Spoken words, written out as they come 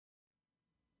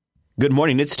Good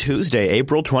morning. It's Tuesday,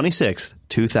 April 26th,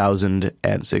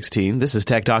 2016. This is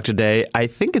Tech Talk Today. I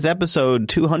think it's episode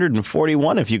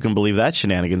 241, if you can believe that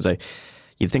shenanigans.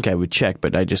 You'd think I would check,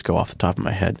 but I just go off the top of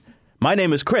my head. My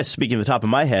name is Chris, speaking of the top of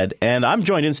my head, and I'm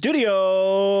joined in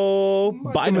studio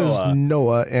by Noah. My name is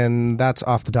Noah, and that's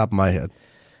off the top of my head.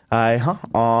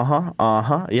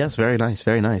 Yes, very nice,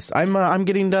 very nice. I'm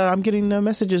getting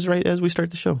messages right as we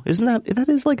start the show. Isn't that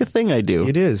is like a thing I do?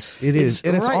 It is, and it's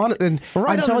right, on. And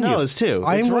right I'm telling on the you, nose too.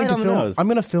 I'm it's going right to on film. the nose. I'm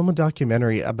going to film a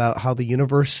documentary about how the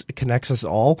universe connects us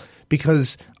all,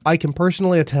 because I can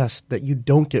personally attest that you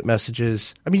don't get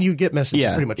messages. I mean, you get messages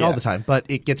pretty much all the time, but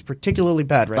it gets particularly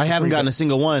bad. Right? I haven't gotten a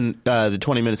single one the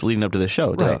 20 minutes leading up to the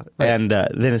show. Right. And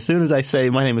then as soon as I say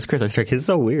my name is Chris, I start. It's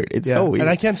so weird. It's so weird. And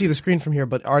I can't see the screen from here,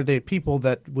 but are they people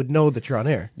that would know that you're on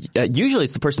air? Usually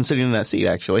it's the person sitting in that seat,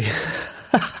 actually.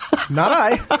 Not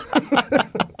I.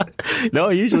 No,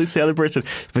 usually it's the other person.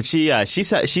 But she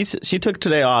took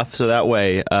today off so that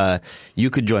way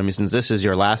you could join me, since this is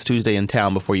your last Tuesday in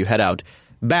town before you head out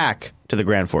back to the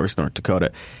Grand Forks, North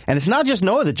Dakota. And it's not just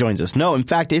Noah that joins us. No, in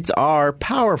fact, it's our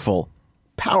powerful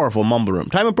Mumble Room.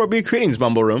 Time appropriate greetings,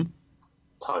 Mumble Room.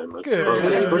 Time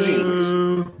appropriate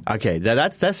greetings. Okay,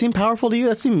 that seemed powerful to you?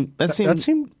 That seemed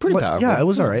pretty powerful. Yeah, it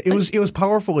was all right. It was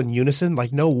powerful in unison.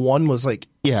 Like no one was like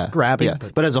grabbing. Yeah.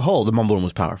 But as a whole, the Mumble Room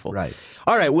was powerful. Right.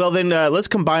 All right. Well, then let's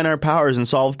combine our powers and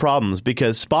solve problems,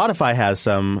 because Spotify has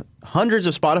some. Hundreds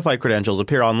of Spotify credentials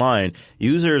appear online.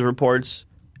 Users reports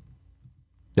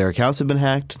their accounts have been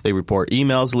hacked. They report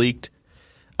emails leaked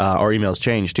or emails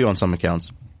changed too on some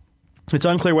accounts. It's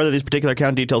unclear whether these particular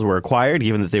account details were acquired,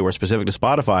 given that they were specific to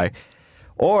Spotify,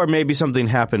 or maybe something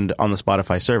happened on the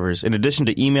Spotify servers. In addition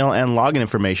to email and login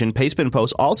information, Pastebin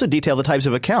posts also detail the types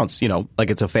of accounts, like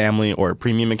it's a family or a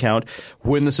premium account,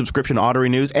 when the subscription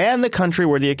auto-renews, and the country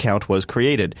where the account was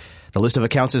created. The list of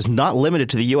accounts is not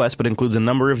limited to the U.S., but includes a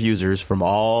number of users from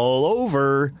all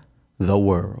over the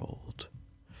world.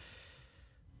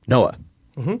 Noah,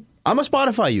 I'm a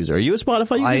Spotify user. Are you a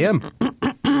Spotify user? I am.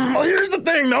 Well, here's the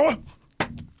thing, Noah.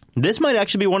 This might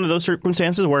actually be one of those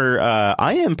circumstances where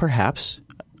I am perhaps,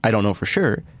 I don't know for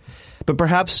sure, but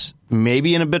perhaps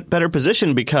maybe in a bit better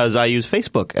position because I use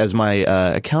Facebook as my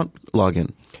account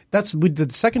login. That's the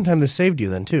second time this saved you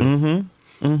then, too. Yeah.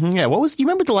 Do you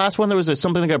remember the last one? There was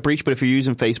something that got breached, but if you're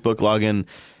using Facebook login,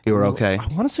 you were okay. I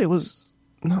want to say it was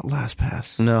not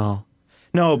LastPass.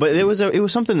 No, but it was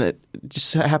something that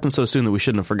just happened so soon that we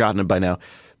shouldn't have forgotten it by now.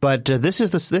 But this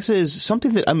is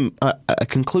something that I'm a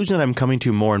conclusion that I'm coming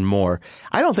to more and more.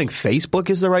 I don't think Facebook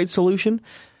is the right solution.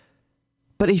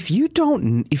 But if you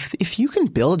can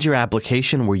build your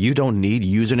application where you don't need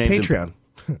usernames, Patreon.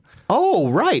 Oh,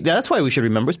 right. That's why we should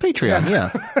remember it's Patreon.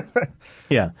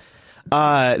 Yeah.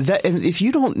 And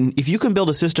if you can build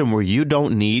a system where you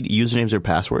don't need usernames or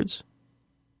passwords,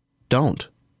 don't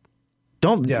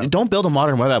build a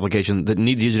modern web application that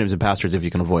needs usernames and passwords if you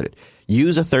can avoid it.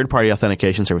 Use a third-party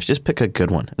authentication service. Just pick a good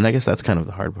one. And I guess that's kind of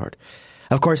the hard part.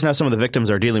 Of course, now some of the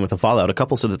victims are dealing with the fallout. A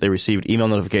couple said that they received email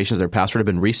notifications their password had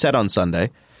been reset on Sunday.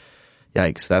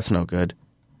 Yikes, that's no good.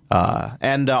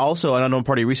 And also, an unknown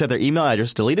party reset their email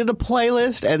address, deleted a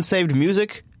playlist, and saved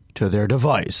music to their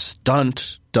device. Dun,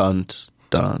 dun,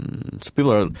 dun. So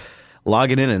people are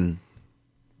logging in and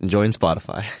enjoying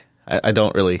Spotify. I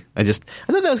thought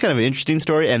that was kind of an interesting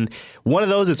story, and one of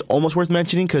those it's almost worth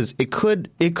mentioning because it could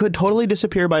totally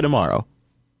disappear by tomorrow,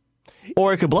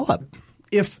 or it could blow up.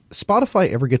 If Spotify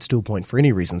ever gets to a point, for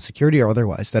any reason, security or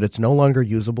otherwise, that it's no longer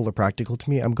usable or practical to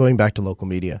me, I'm going back to local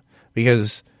media,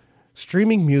 because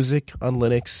streaming music on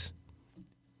Linux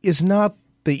is not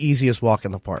the easiest walk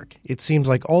in the park. It seems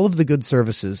like all of the good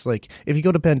services, like if you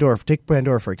go to Pandora, take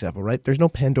Pandora for example, right? There's no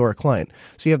Pandora client.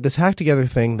 So you have this hacked together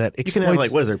thing that exploits... You can have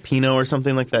what is there, Pinot or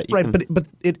something like that? But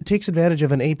it takes advantage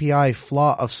of an API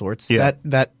flaw of sorts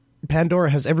that Pandora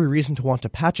has every reason to want to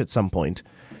patch at some point.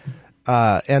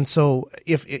 And so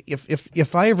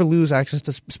if I ever lose access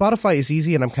to Spotify is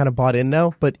easy and I'm kind of bought in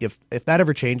now, but if that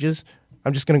ever changes,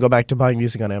 I'm just going to go back to buying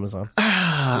music on Amazon.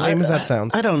 Lame as that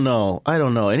sounds. I don't know.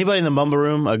 Anybody in the Mumble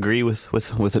Room agree with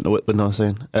what Noah's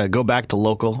saying? Go back to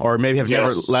local, or maybe have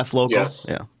never left local? Yes.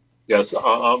 Yeah. Yes,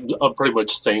 I'm pretty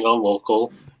much staying on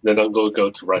local. Then I'm going to go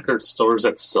to record stores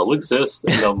that still exist,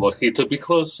 and I'm lucky to be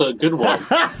close to a good one.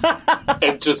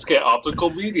 And just get optical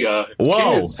media.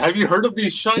 Whoa. Kids, have you heard of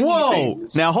these shiny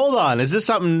things? Now hold on. Is this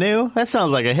something new? That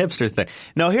sounds like a hipster thing.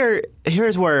 No,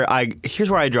 here's where I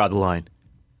draw the line.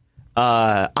 You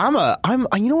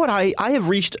know what? I have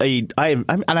reached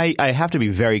I have to be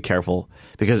very careful,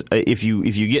 because if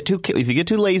you get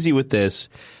too lazy with this,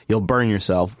 you'll burn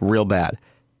yourself real bad.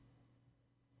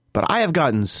 But I have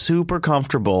gotten super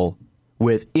comfortable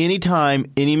with any time,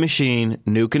 any machine,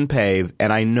 nuke and pave,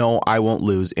 and I know I won't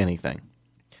lose anything.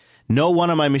 No one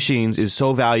of my machines is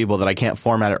so valuable that I can't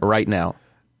format it right now.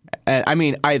 And I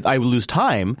mean, I lose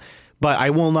time, but I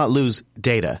will not lose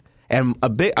data. And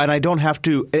I don't have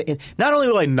to. Not only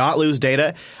will I not lose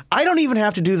data, I don't even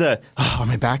have to do are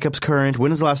my backups current?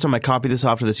 When is the last time I copied this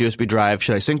off to this USB drive?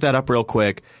 Should I sync that up real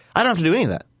quick? I don't have to do any of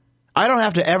that. I don't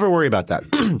have to ever worry about that.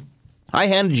 I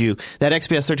handed you that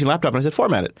XPS 13 laptop and I said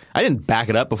format it. I didn't back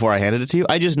it up before I handed it to you.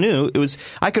 I just knew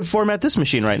I could format this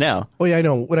machine right now. Oh yeah, I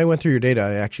know. When I went through your data,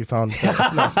 I actually found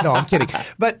no, I'm kidding.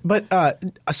 But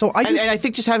so I and I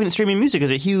think just having streaming music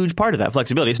is a huge part of that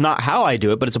flexibility. It's not how I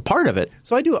do it, but it's a part of it.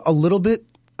 So I do a little bit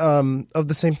of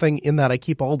the same thing in that I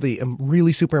keep all the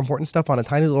really super important stuff on a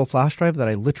tiny little flash drive that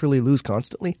I literally lose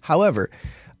constantly. However,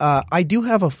 I do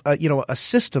have a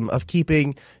system of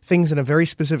keeping things in a very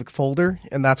specific folder,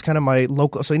 and that's kind of my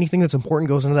local. So anything that's important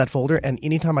goes into that folder, and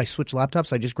anytime I switch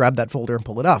laptops, I just grab that folder and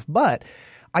pull it off. But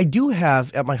I do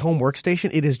have at my home workstation,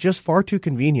 it is just far too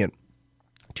convenient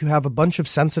to have a bunch of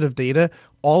sensitive data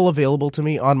all available to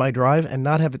me on my drive and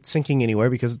not have it syncing anywhere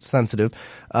because it's sensitive.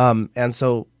 And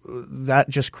so that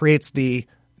just creates the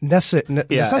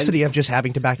necessity of just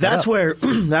having to back that up.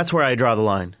 That's where I draw the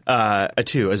line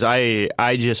too. Is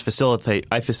I just facilitate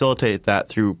that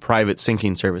through private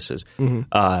syncing services, and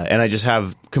I just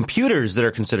have computers that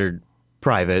are considered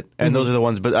private, and those are the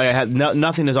ones. But I have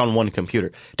nothing is on one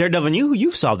computer. Daredevil,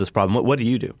 you've solved this problem. What do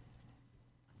you do?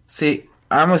 See,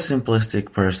 I'm a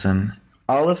simplistic person.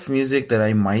 All of music that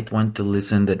I might want to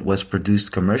listen that was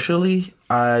produced commercially,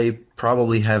 I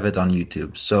probably have it on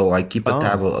YouTube. So I keep a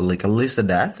tab, like a list of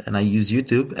that, and I use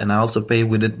YouTube, and I also pay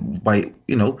with it by,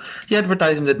 the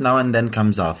advertising that now and then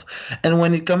comes off. And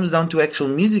when it comes down to actual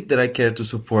music that I care to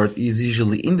support is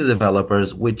usually indie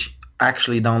developers, which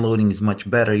actually downloading is much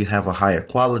better. You have a higher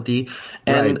quality.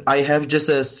 And right. I have just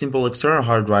a simple external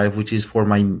hard drive, which is for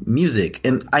my music.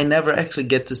 And I never actually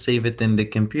get to save it in the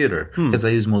computer because I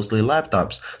use mostly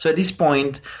laptops. So at this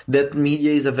point, that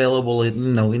media is available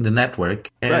in the network.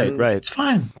 And right. It's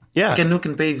fine. Yeah. I can nuke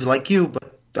and pave like you, but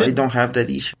I don't have that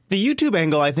issue. The YouTube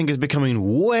angle, I think, is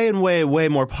becoming way and way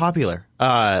more popular.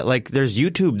 There's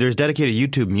dedicated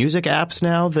YouTube music apps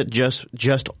now that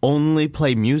just only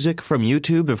play music from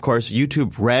YouTube. Of course,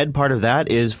 YouTube Red, part of that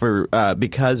is for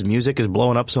because music is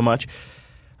blowing up so much.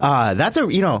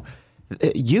 YouTube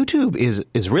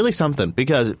is really something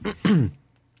because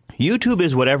YouTube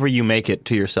is whatever you make it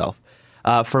to yourself.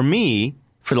 For me.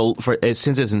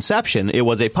 Since its inception, it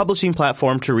was a publishing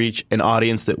platform to reach an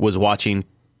audience that was watching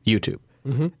YouTube.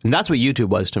 And that's what YouTube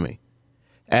was to me.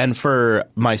 And for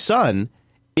my son,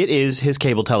 it is his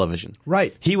cable television.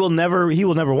 Right. He will never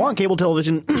want cable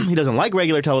television. He doesn't like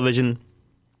regular television.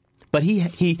 But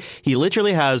he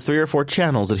literally has 3 or 4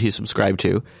 channels that he's subscribed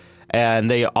to.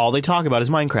 And all they talk about is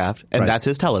Minecraft, and that's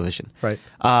his television. Right.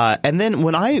 And then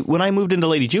when I moved into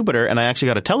Lady Jupiter, and I actually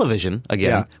got a television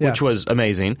again, which was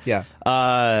amazing. Yeah.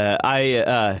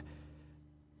 I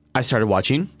started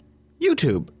watching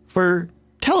YouTube for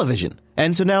television,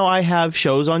 and so now I have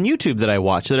shows on YouTube that I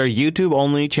watch that are YouTube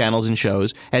only channels and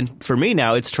shows. And for me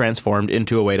now, it's transformed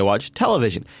into a way to watch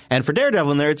television. And for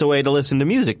Daredevil, in there, it's a way to listen to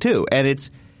music too. And it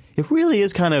really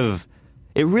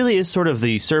is sort of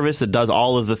the service that does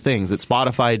all of the things that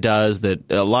Spotify does,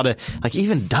 that a lot of,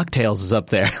 even DuckTales is up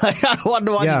there. I wanted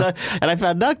to watch and I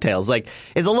found DuckTales.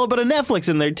 It's a little bit of Netflix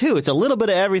in there too. It's a little bit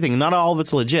of everything. Not all of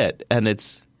it's legit. And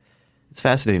it's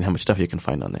fascinating how much stuff you can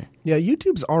find on there. Yeah,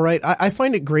 YouTube's all right. I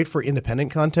find it great for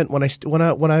independent content.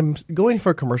 When I'm going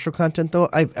for commercial content, though,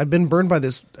 I've been burned by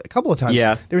this a couple of times.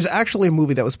 Yeah. There's actually a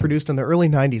movie that was produced in the early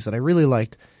 90s that I really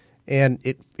liked. And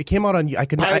it came out on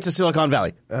Pirates of Silicon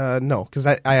Valley. No, because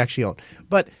I actually own.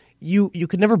 But you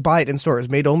could never buy it in stores.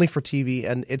 Made only for TV,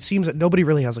 and it seems that nobody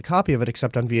really has a copy of it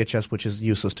except on VHS, which is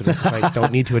useless to me because I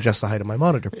don't need to adjust the height of my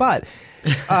monitor. But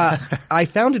I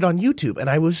found it on YouTube, and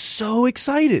I was so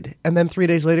excited. And then 3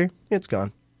 days later, it's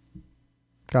gone.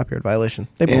 Copyright violation.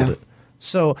 They pulled it.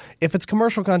 So if it's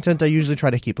commercial content, I usually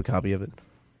try to keep a copy of it.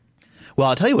 Well,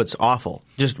 I'll tell you what's awful.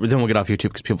 Then we'll get off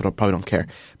YouTube because people probably don't care.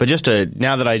 But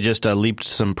now that I just leaped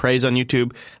some praise on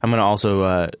YouTube, I'm going to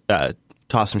also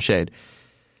toss some shade.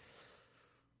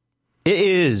 It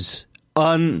is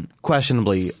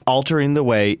unquestionably altering the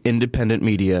way independent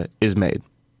media is made.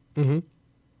 Mm-hmm.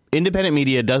 Independent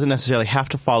media doesn't necessarily have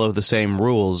to follow the same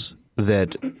rules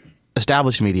that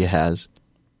established media has.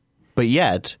 But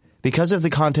yet, because of the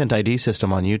Content ID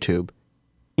system on YouTube,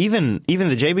 Even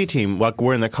the JB team,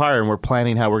 we're in the car and we're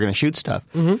planning how we're going to shoot stuff.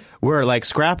 Mm-hmm. We're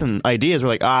scrapping ideas.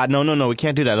 We're like, no, we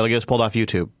can't do that. That'll get us pulled off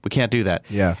YouTube. We can't do that.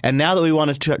 Yeah. And now that we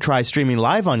want to try streaming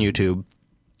live on YouTube,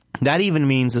 That even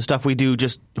means the stuff we do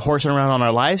just horsing around on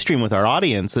our live stream with our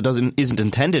audience that isn't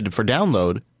intended for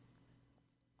download.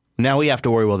 Now we have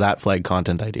to worry, that flag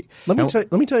content ID. Let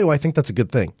me tell you why I think that's a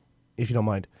good thing, if you don't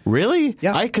mind. Really?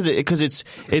 Yeah. Because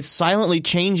it's silently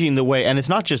changing the way, and it's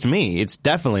not just me. It's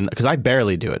definitely, because I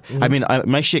barely do it. Mm-hmm. I mean,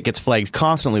 my shit gets flagged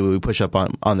constantly when we push up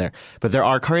on there. But there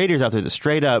are creators out there that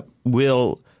straight up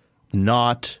will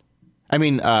not. I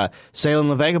mean, Salem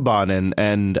the Vagabond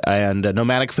and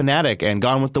Nomadic Fanatic and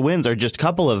Gone with the Winds are just a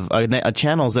couple of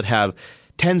channels that have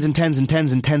tens and tens and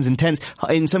tens and tens and tens,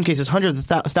 in some cases hundreds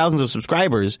of thousands of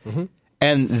subscribers,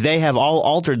 and they have all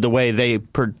altered the way they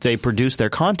produce their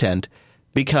content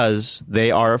because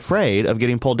they are afraid of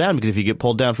getting pulled down. Because if you get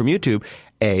pulled down from YouTube,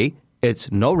 A,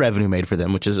 it's no revenue made for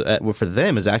them, which is for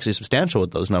them is actually substantial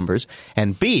with those numbers,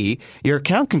 and B, your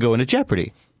account can go into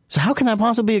jeopardy. So how can that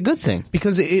possibly be a good thing?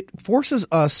 Because it forces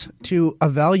us to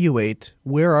evaluate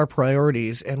where our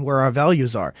priorities and where our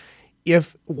values are.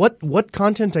 If what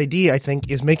Content ID I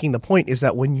think is making the point is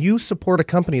that when you support a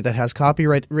company that has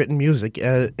copyright written music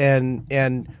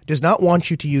and does not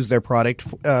want you to use their product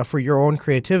for your own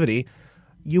creativity,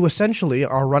 you essentially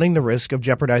are running the risk of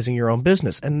jeopardizing your own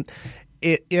business. And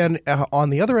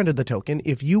on the other end of the token,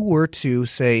 if you were to,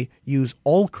 say, use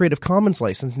all Creative Commons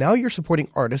license, now you're supporting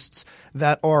artists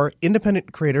that are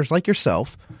independent creators like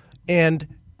yourself, and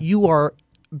you are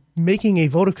making a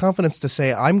vote of confidence to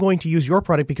say, I'm going to use your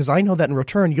product because I know that in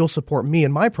return you'll support me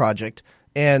and my project,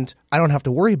 and I don't have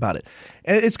to worry about it.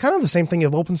 And it's kind of the same thing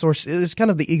of open source. It's kind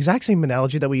of the exact same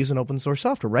analogy that we use in open source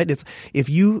software, right? It's if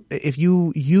you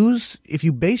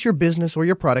base your business or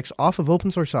your products off of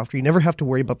open source software, you never have to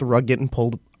worry about the rug getting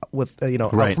pulled with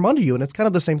out from under you. And it's kind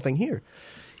of the same thing here.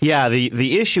 Yeah,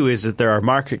 the issue is that there are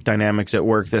market dynamics at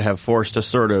work that have forced a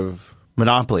sort of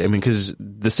monopoly. I mean, because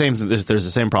there's the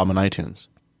same problem in iTunes.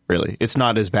 Really, it's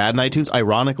not as bad in iTunes.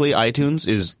 Ironically, iTunes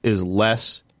is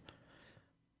less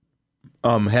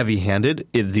heavy-handed.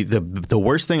 The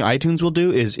worst thing iTunes will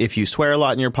do is if you swear a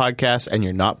lot in your podcast and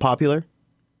you're not popular,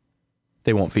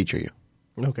 they won't feature you.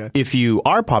 Okay. If you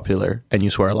are popular and you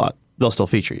swear a lot, they'll still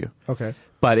feature you. Okay.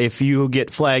 But if you get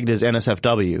flagged as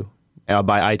NSFW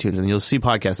by iTunes, and you'll see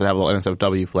podcasts that have a little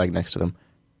NSFW flag next to them,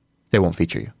 they won't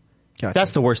feature you. Gotcha.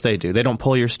 That's the worst they do. They don't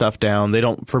pull your stuff down. They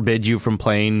don't forbid you from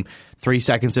playing 3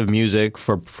 seconds of music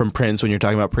from Prince when you're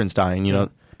talking about Prince dying. You know.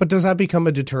 But does that become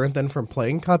a deterrent then from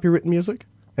playing copywritten music?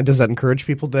 And does that encourage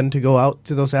people then to go out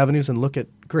to those avenues and look at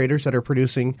creators that are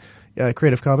producing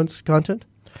Creative Commons content?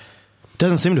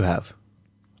 Doesn't seem to have.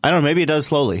 I don't know. Maybe it does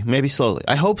slowly. Maybe slowly.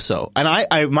 I hope so. And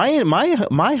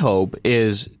my hope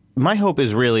is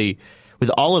really, with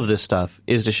all of this stuff,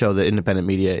 is to show that independent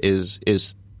media is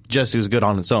just as good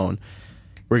on its own,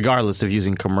 regardless of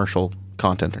using commercial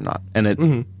content or not.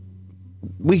 And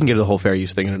we can get to the whole fair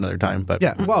use thing at another time. But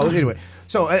yeah, well, anyway.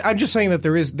 So I'm just saying that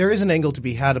there is an angle to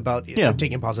be had about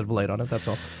taking a positive light on it. That's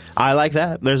all. I like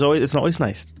that. It's always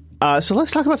nice. So let's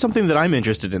talk about something that I'm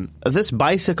interested in. This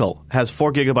bicycle has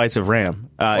 4 gigabytes of RAM.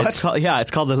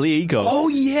 It's called the Leo Eco. Oh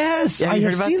yes, I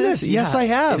have seen this. Yes, I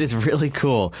have. It is really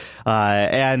cool.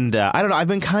 And I don't know. I've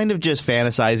been kind of just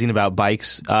fantasizing about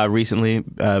bikes recently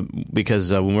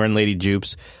because when we're in Lady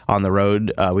Jupes on the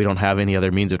road, we don't have any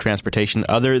other means of transportation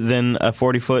other than a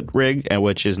 40-foot rig,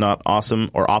 which is not awesome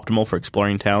or optimal for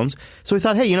exploring towns. So we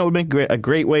thought, hey, it would make a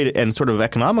great way and sort of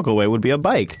economical way would be a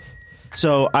bike.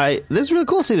 So this is really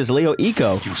cool to see this Leo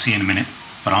Eco. You'll see in a minute,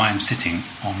 but I am sitting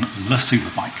on Le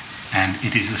Superbike, and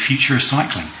it is the future of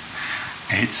cycling.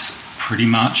 It's pretty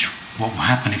much what will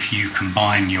happen if you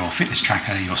combine your fitness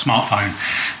tracker, your smartphone,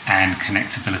 and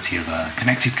connectability of a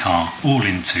connected car all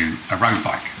into a road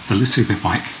bike. The Le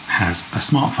Superbike has a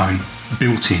smartphone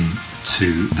built in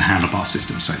to the handlebar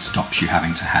system, so it stops you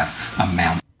having to have a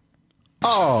mount.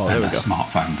 Oh, there we go.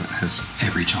 Smartphone that has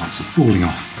every chance of falling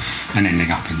off and ending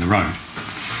up in the road.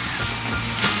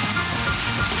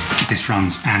 This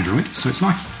runs Android, so it's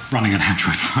like running an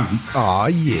Android phone. Oh,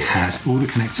 yeah. It has all the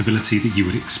connectability that you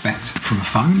would expect from a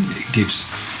phone. It gives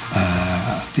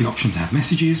the option to have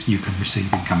messages. You can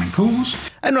receive incoming calls.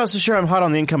 I'm not so sure I'm hot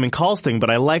on the incoming calls thing,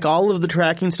 but I like all of the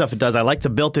tracking stuff it does. I like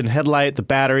the built-in headlight, the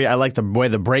battery. I like the way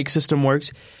the brake system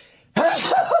works.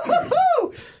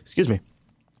 Excuse me.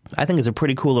 I think it's a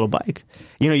pretty cool little bike.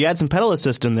 You add some pedal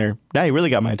assist in there. Now you really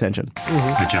got my attention.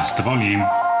 Adjust the volume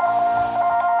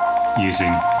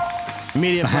using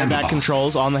medium playback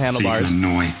controls on the handlebars. So you can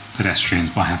annoy pedestrians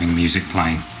by having music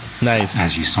playing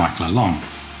as you cycle along.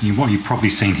 What you've probably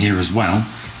seen here as well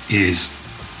is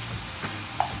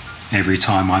every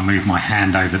time I move my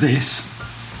hand over this,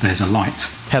 there's a light.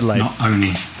 Headlight. Not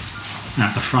only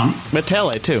at the front, but tail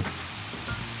light too.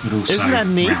 but also Isn't that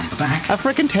neat? round the back. A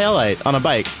freaking taillight on a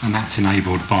bike. And that's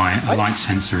enabled by a light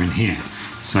sensor in here.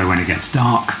 So when it gets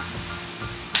dark,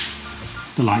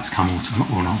 the lights come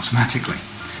on automatically.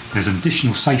 There's an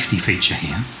additional safety feature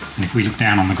here, and if we look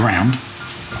down on the ground,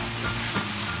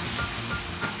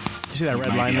 You see that you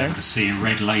red may line be there? able to see a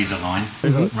red laser line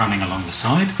running along the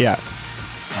side, Yeah.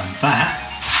 and that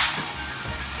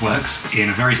works in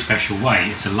a very special way.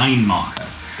 It's a lane marker.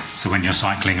 So when you're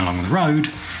cycling along the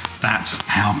road, that's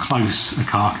how close a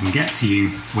car can get to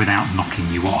you without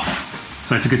knocking you off.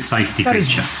 So it's a good safety That is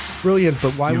feature. brilliant,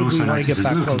 but why You'll would we also want to notice get there's a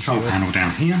that little close to control it? panel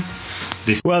down here.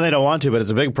 Well, they don't want to, but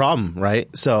it's a big problem, right?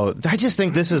 So I just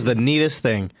think this is the neatest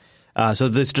thing. So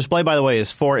this display, by the way,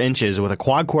 is 4 inches with a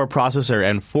quad-core processor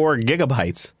and 4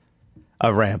 gigabytes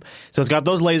of RAM. So it's got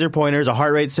those laser pointers, a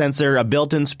heart rate sensor, a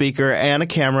built-in speaker, and a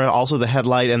camera, also the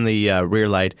headlight and the rear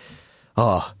light.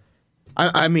 Oh,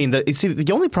 I mean,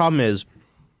 the only problem is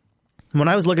when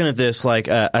I was looking at this, like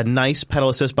a nice pedal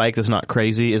assist bike that's not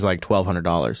crazy is like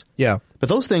 $1,200. Yeah. But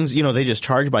those things, they just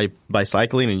charge by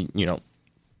cycling and,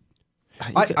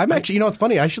 I'm actually, it's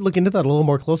funny. I should look into that a little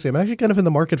more closely. I'm actually kind of in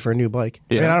the market for a new bike.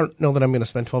 Yeah. I mean, I don't know that I'm going to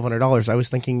spend $1,200. I was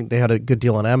thinking they had a good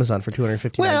deal on Amazon for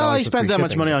 $259. Well, I with spent free that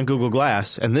much shipping. money on Google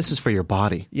Glass, and this is for your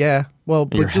body. Yeah. Well,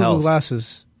 but Your Google health. Glass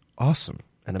is awesome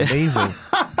and amazing.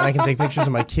 And I can take pictures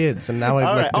of my kids, and now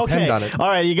I depend on it. All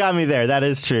right, you got me there. That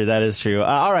is true.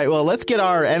 All right, well, let's get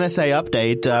our NSA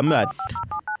update. I'm going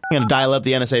to dial up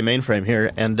the NSA mainframe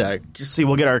here and just see.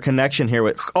 We'll get our connection here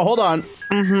with. Oh, hold on.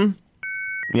 Mm-hmm.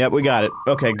 Yep, we got it.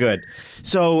 Okay, good.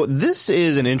 So this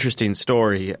is an interesting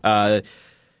story.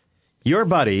 Your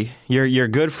buddy, your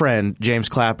good friend James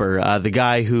Clapper, the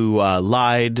guy who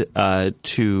lied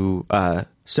to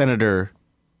Senator,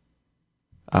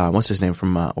 what's his name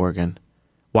from Oregon,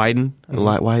 Wyden.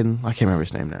 Wyden. I can't remember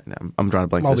his name now. I'm drawing a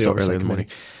blank. All This the so early oversight in the morning.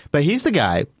 committee. But he's the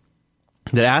guy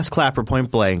that asked Clapper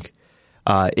point blank.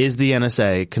 Is the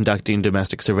NSA conducting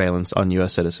domestic surveillance on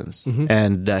U.S. citizens?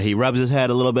 And he rubs his head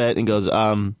a little bit and goes,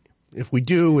 If we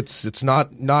do, it's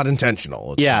not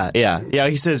intentional. It's, yeah.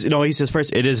 He says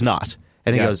first, it is not.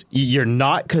 And he Yeah. goes, you're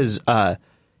not, because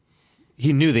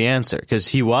he knew the answer, because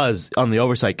he was on the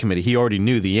oversight committee. He already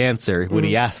knew the answer when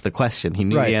he asked the question. He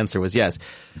knew Right. the answer was yes.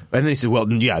 And then he said,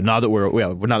 well, yeah, now that we're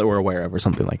aware of, or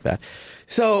something like that.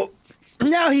 So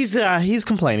now he's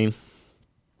complaining.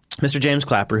 Mr. James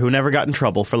Clapper, who never got in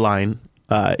trouble for lying,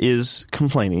 is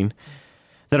complaining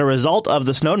that a result of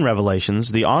the Snowden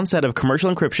revelations, the onset of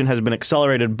commercial encryption has been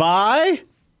accelerated by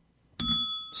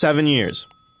 7 years.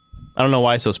 I don't know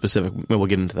why so specific. We'll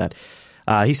get into that.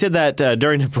 He said that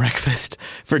during a breakfast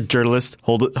for journalists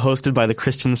hosted by the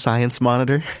Christian Science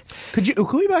Monitor.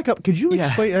 Could we back up? Could you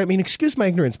explain? I mean, excuse my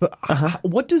ignorance, but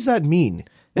what does that mean?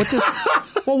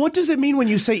 What does it mean when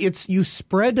you say you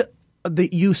sped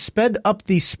up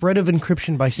the spread of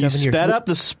encryption by 7 years? You sped up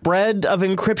the spread of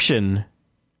encryption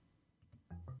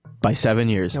by 7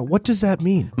 years. Now, what does that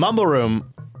mean? Mumble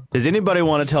Room, does anybody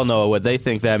want to tell Noah what they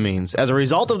think that means? As a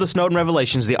result of the Snowden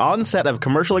revelations, the onset of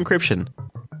commercial encryption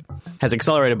has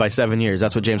accelerated by 7 years.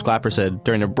 That's what James Clapper said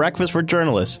during a breakfast for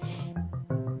journalists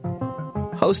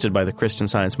hosted by the Christian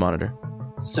Science Monitor.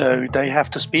 So they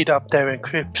have to speed up their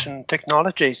encryption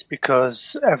technologies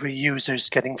because every user is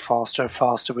getting faster and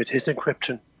faster with his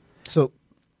encryption. So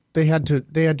they had to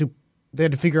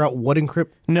figure out what encrypt.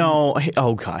 No.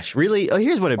 Oh, gosh. Really? Oh,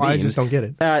 here's what it means. I just don't get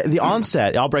it. The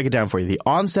onset, I'll break it down for you. The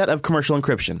onset of commercial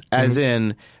encryption, as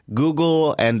in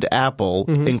Google and Apple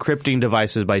encrypting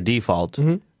devices by default,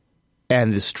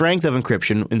 and the strength of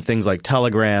encryption in things like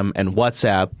Telegram and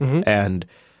WhatsApp and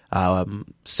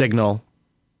Signal.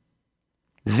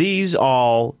 These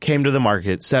all came to the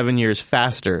market 7 years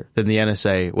faster than the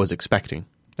NSA was expecting.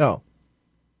 Oh.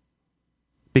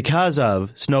 Because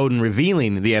of Snowden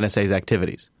revealing the NSA's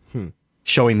activities,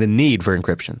 showing the need for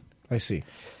encryption. I see.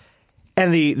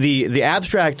 And the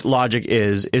abstract logic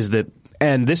is that,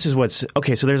 and this is what's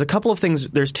okay. So there's a couple of things.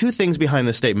 There's two things behind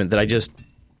this statement that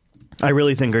I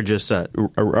really think are just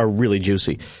are really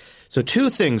juicy. So two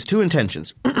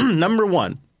intentions.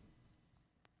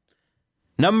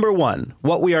 Number one,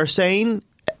 what we are saying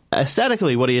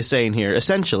aesthetically, what he is saying here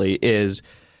essentially is,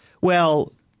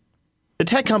 well, the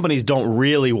tech companies don't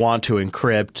really want to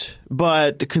encrypt,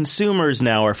 but the consumers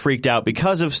now are freaked out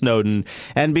because of Snowden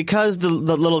and because the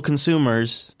little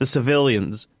consumers, the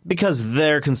civilians, because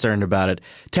they're concerned about it.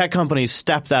 Tech companies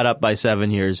stepped that up by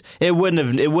 7 years. It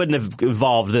wouldn't have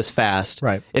evolved this fast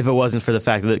if it wasn't for the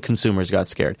fact that consumers got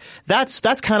scared. That's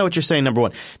kind of what you're saying, number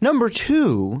one. Number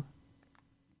two,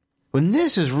 when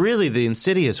this is really the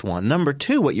insidious one, number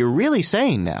two, what you're really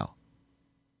saying now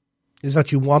is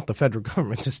that you want the federal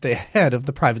government to stay ahead of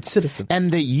the private citizen. And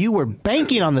that you were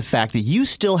banking on the fact that you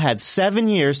still had 7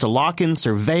 years to lock in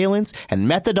surveillance and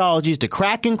methodologies to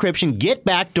crack encryption, get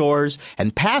backdoors,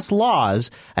 and pass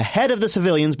laws ahead of the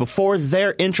civilians before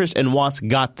their interest and wants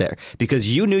got there.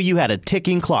 Because you knew you had a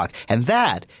ticking clock. And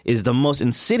that is the most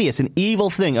insidious and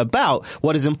evil thing about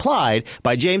what is implied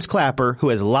by James Clapper, who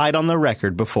has lied on the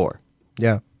record before.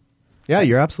 Yeah. Yeah,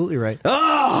 you're absolutely right.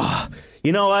 Oh!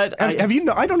 You know what? Have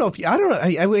you? I don't know if you, I don't know.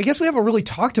 I guess we haven't really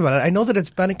talked about it. I know that it's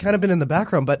been kind of been in the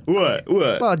background, but What?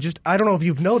 Well, just I don't know if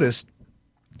you've noticed.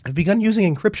 I've begun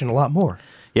using encryption a lot more.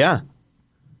 Yeah,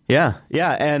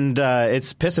 and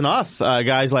it's pissing off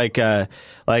guys like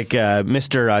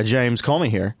Mr. James Comey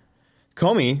here.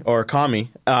 Comey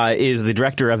is the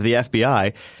director of the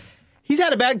FBI. He's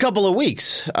had a bad couple of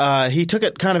weeks. He took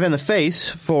it kind of in the face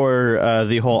for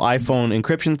the whole iPhone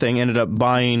encryption thing. Ended up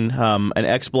buying an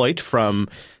exploit from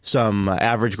some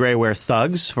average grayware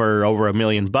thugs for over $1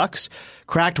 million.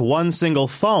 Cracked one single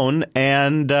phone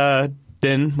and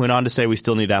then went on to say we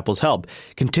still need Apple's help.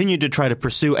 Continued to try to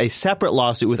pursue a separate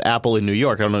lawsuit with Apple in New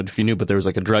York. I don't know if you knew, but there was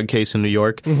like a drug case in New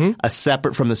York, a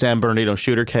separate from the San Bernardino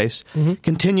shooter case.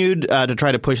 Continued to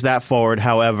try to push that forward.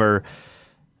 However,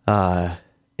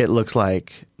 it looks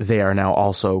like they are now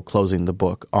also closing the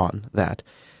book on that.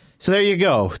 So there you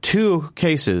go. 2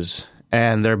 cases,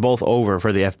 and they're both over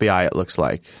for the FBI, it looks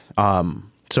like.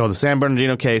 So the San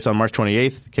Bernardino case on March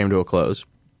 28th came to a close.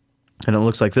 And it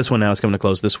looks like this one now is coming to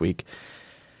close this week.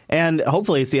 And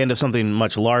hopefully it's the end of something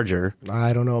much larger.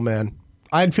 I don't know, man.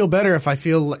 I'd feel better if I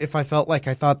felt like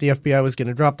I thought the FBI was going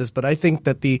to drop this, but I think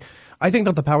that the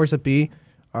powers that be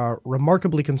are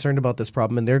remarkably concerned about this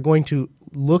problem, and they're going to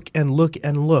look and look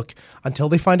and look until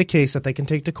they find a case that they can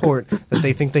take to court that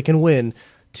they think they can win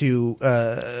to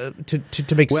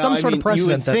make some sort of precedent. You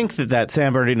would think that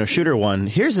San Bernardino shooter one.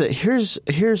 Here's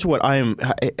what I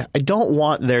don't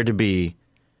want there to be.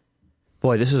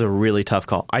 Boy, this is a really tough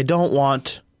call. I don't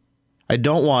want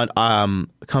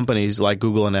companies like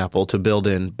Google and Apple to build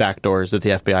in backdoors that the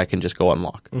FBI can just go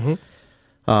unlock.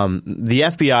 The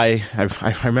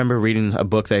FBI, I remember reading a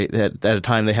book that at a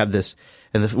time they had this,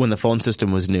 and when the phone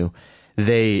system was new,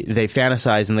 they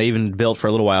fantasized and they even built for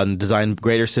a little while and designed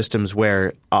greater systems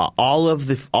where all of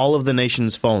the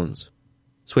nation's phones,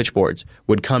 switchboards,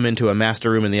 would come into a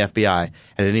master room in the FBI,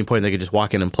 and at any point they could just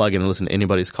walk in and plug in and listen to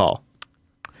anybody's call.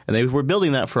 And they were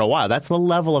building that for a while. That's the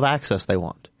level of access they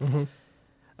want.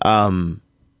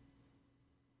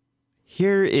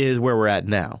 Here is where we're at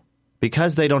now.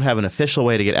 Because they don't have an official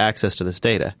way to get access to this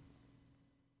data,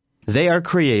 they are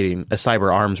creating a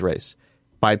cyber arms race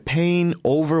by paying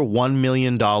over $1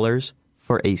 million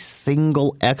for a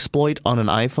single exploit on an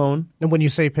iPhone. And when you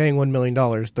say paying $1 million,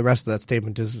 the rest of that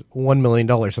statement is $1 million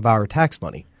of our tax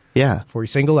money. Yeah. For a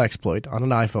single exploit on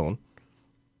an iPhone.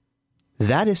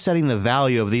 That is setting the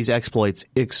value of these exploits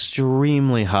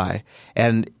extremely high.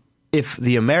 And if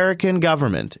the American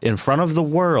government, in front of the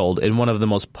world, in one of the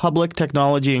most public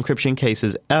technology encryption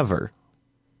cases ever,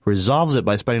 resolves it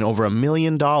by spending over $1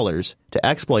 million to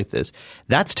exploit this,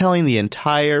 that's telling the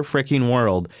entire freaking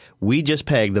world we just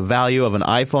pegged the value of an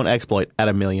iPhone exploit at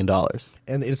 $1 million.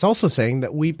 And it's also saying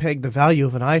that we peg the value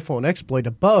of an iPhone exploit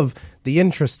above the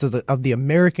interests of the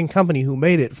American company who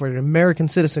made it for an American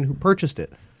citizen who purchased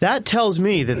it. That tells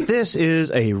me that this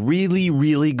is a really,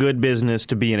 really good business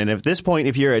to be in. And at this point,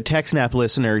 if you're a TechSnap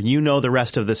listener, you know the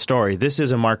rest of the story. This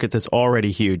is a market that's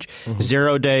already huge.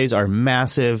 0 days are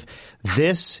massive.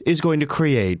 This is going to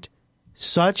create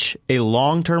such a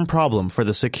long-term problem for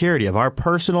the security of our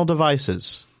personal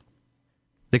devices.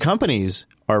 The companies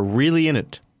are really in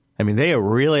it. I mean, they are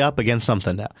really up against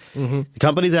something now. The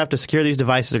companies that have to secure these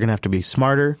devices are going to have to be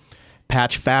smarter,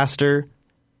 patch faster,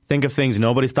 think of things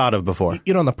nobody's thought of before.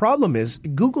 You know, and the problem is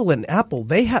Google and Apple,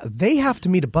 they have to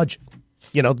meet a budget.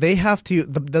 You know, they have to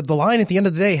the line at the end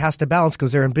of the day has to balance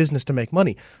because they're in business to make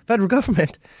money. Federal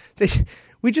government,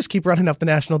 we just keep running up the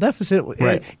national deficit.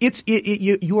 Right.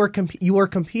 You are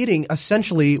competing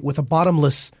essentially with a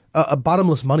bottomless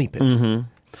money pit.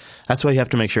 That's why you have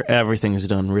to make sure everything is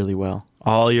done really well.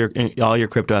 All your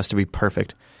crypto has to be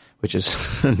perfect, which is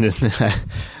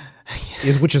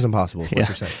which is impossible. What you're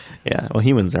saying. Yeah. Well,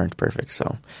 humans aren't perfect,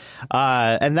 so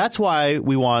and that's why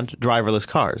we want driverless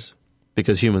cars,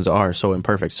 because humans are so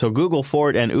imperfect. So Google,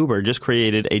 Ford, and Uber just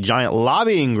created a giant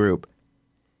lobbying group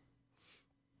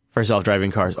for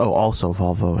self-driving cars. Oh, also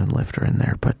Volvo and Lyft are in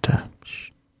there, but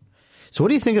shh. So what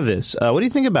do you think of this? What do you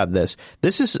think about this?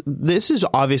 This is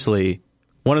obviously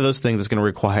one of those things that's going to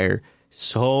require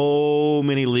so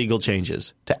many legal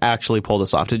changes to actually pull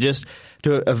this off,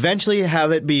 to eventually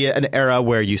have it be an era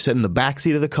where you sit in the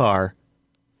backseat of the car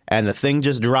and the thing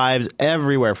just drives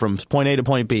everywhere from point A to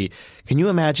point B. Can you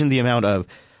imagine the amount of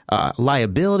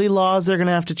liability laws they're going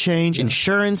to have to change,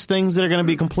 insurance things that are going to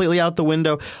be completely out the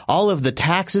window, all of the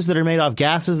taxes that are made off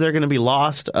gases that are going to be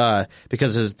lost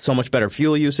because there's so much better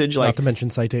fuel usage. Not to mention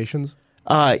citations.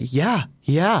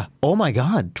 Yeah. Oh my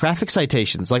God. Traffic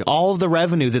citations, like all of the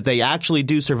revenue that they actually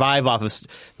do survive off of.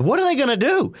 What are they going to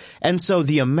do? And so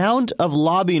the amount of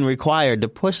lobbying required to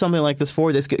push something like this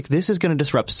forward, this is going to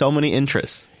disrupt so many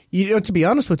interests. You know, to be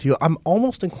honest with you, I'm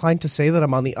almost inclined to say that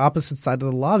I'm on the opposite side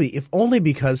of the lobby, if only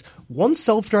because once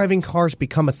self-driving cars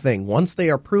become a thing, once they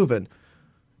are proven,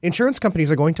 insurance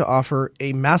companies are going to offer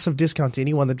a massive discount to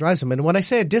anyone that drives them. And when I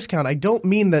say a discount, I don't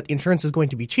mean that insurance is going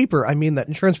to be cheaper. I mean that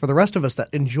insurance for the rest of us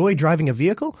that enjoy driving a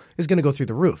vehicle is going to go through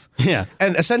the roof. Yeah.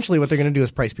 And essentially what they're going to do is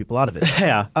price people out of it.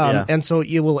 Yeah. And so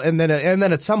you will, and then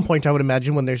at some point, I would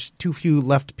imagine when there's too few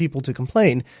left people to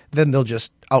complain, then they'll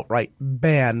just outright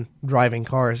ban driving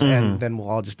cars, and then we'll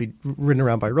all just be ridden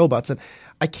around by robots. And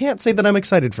I can't say that I'm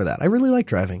excited for that. I really like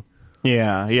driving.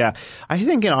 Yeah. I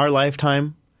think in our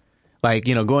lifetime, like,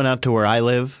 you know, going out to where I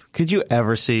live, could you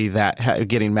ever see that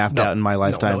getting mapped out in my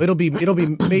lifetime? No, it'll be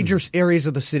major areas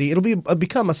of the city. It'll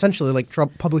become essentially like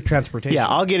public transportation. Yeah,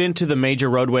 I'll get into the major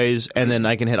roadways and then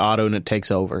I can hit auto and it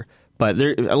takes over. But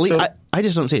I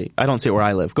just don't see it. I don't see it where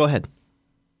I live. Go ahead.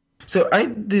 So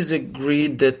I disagree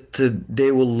that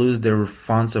they will lose their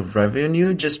funds of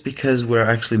revenue just because we're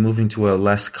actually moving to a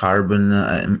less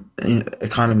carbon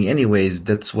economy anyways.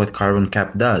 That's what carbon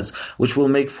cap does, which will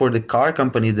make for the car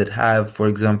companies that have, for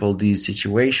example, the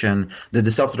situation that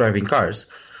the self-driving cars,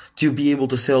 to be able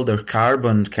to sell their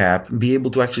carbon cap, be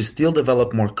able to actually still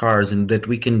develop more cars and that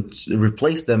we can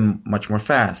replace them much more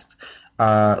fast.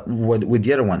 With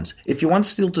the other ones. If you want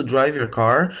still to drive your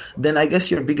car, then I guess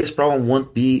your biggest problem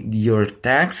won't be your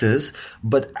taxes,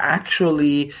 but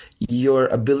actually your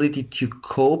ability to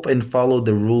cope and follow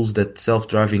the rules that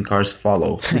self-driving cars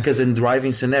follow. Because in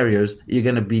driving scenarios, you're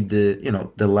going to be the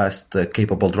less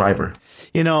capable driver.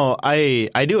 You know, I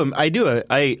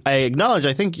acknowledge,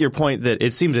 I think your point that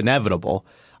it seems inevitable.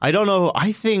 I don't know.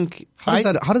 I think how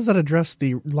does that address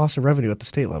the loss of revenue at the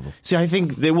state level? See, I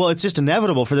think it's just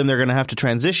inevitable for them. They're going to have to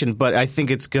transition, but I think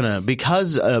it's going to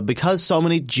because so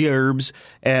many gerbs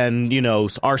and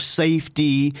our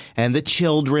safety and the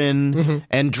children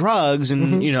and drugs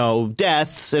and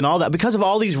deaths and all that, because of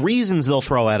all these reasons they'll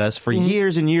throw at us for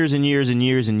years and years and years and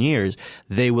years and years,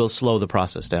 they will slow the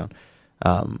process down.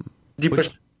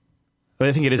 But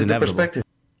I think it is inevitable.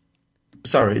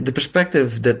 The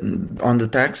perspective that on the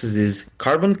taxes is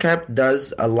carbon cap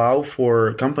does allow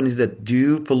for companies that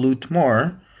do pollute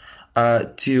more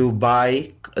to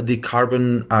buy the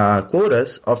carbon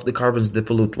quotas of the carbons that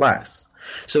pollute less.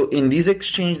 So in this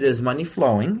exchange, there's money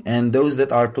flowing, and those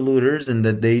that are polluters and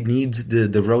that they need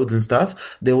the roads and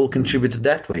stuff, they will contribute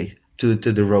that way to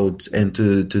the roads and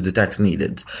to the tax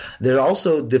needed. There's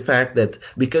also the fact that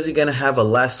because you're going to have a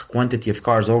less quantity of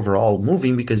cars overall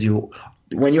moving, because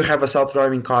when you have a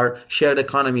self-driving car, shared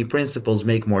economy principles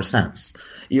make more sense.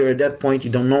 You're at that point, you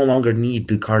don't no longer need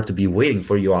the car to be waiting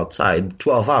for you outside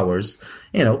 12 hours.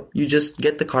 You just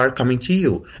get the car coming to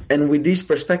you. And with this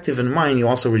perspective in mind, you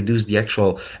also reduce the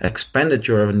actual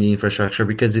expenditure of the infrastructure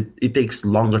because it takes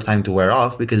longer time to wear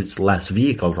off because it's less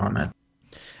vehicles on it.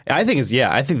 I think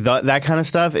that kind of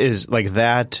stuff is like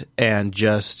that, and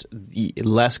just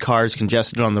less cars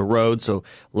congested on the road, so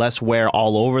less wear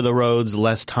all over the roads,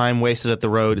 less time wasted at the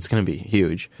road. It's going to be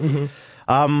huge.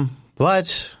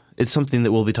 But it's something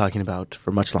that we'll be talking about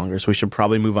for much longer, so we should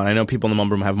probably move on. I know people in the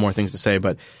Mum Room have more things to say,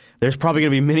 but there's probably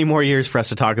going to be many more years for us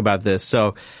to talk about this.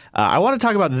 So I want to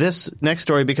talk about this next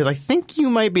story because I think you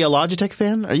might be a Logitech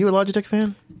fan. Are you a Logitech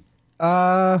fan?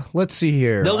 Let's see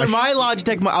here. Those are my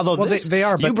Logitech. Although they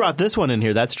are. But you brought this one in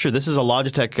here. That's true. This is a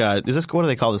Logitech. What do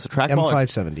they call this? A trackball?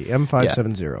 M570.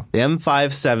 M570. The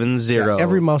M570. Yeah,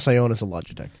 every mouse I own is a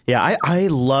Logitech. Yeah, I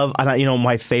love.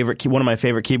 My favorite. One of my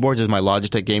favorite keyboards is my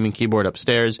Logitech gaming keyboard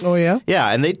upstairs. Oh yeah. Yeah,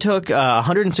 and they took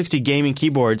 160 gaming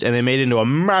keyboards and they made it into a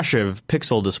massive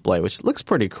pixel display, which looks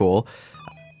pretty cool,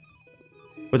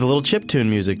 with a little chiptune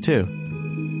music too.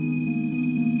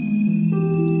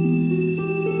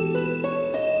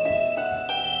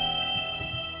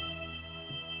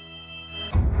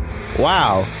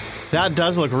 Wow, that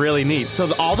does look really neat.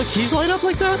 So all the keys light up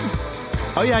like that?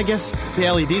 Oh yeah, I guess the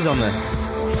LEDs on the...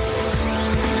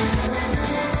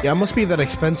 Yeah, it must be that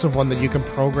expensive one that you can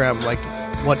program, like,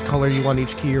 what color you want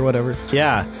each key or whatever.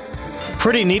 Yeah.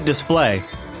 Pretty neat display.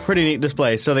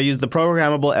 So they use the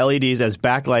programmable LEDs as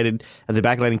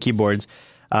backlighting keyboards.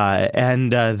 They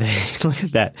look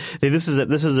at that. This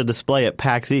is a display at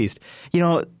PAX East.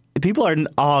 people are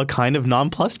all kind of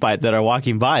nonplussed by it that are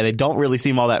walking by. They don't really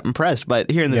seem all that impressed,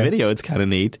 but here in the video, it's kind of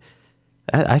neat.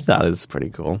 I thought it was pretty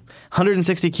cool.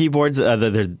 160 keyboards.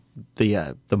 The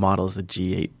models, the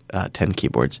G8 10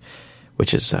 keyboards,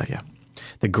 which is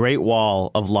the Great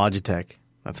Wall of Logitech.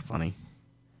 That's funny.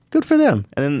 Good for them.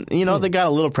 And then they got a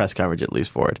little press coverage at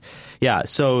least for it. Yeah.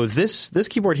 So this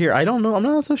keyboard here, I don't know. I'm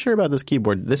not so sure about this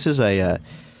keyboard. This is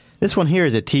this one here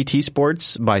is a TT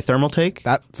Sports by Thermaltake.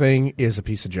 That thing is a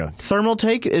piece of junk.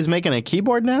 Thermaltake is making a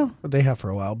keyboard now? They have for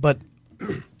a while, but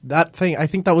that thing, I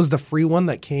think that was the free one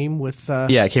that came with...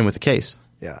 yeah, it came with the case.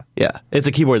 Yeah. Yeah. It's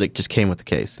a keyboard that just came with the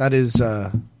case. That is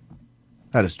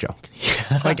junk.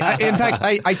 In fact,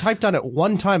 I typed on it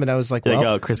one time and I was like,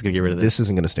 well, Chris is going to get rid of this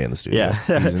isn't going to stay in the studio.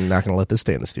 Yeah. He's not going to let this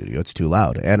stay in the studio. It's too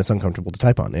loud and it's uncomfortable to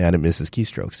type on and it misses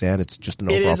keystrokes and it's just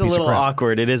an overall piece of crap. It is a little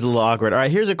awkward. It is a little awkward. All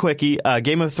right, here's a quickie.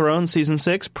 Game of Thrones Season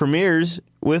 6 premieres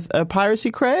with a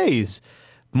piracy craze.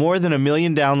 More than 1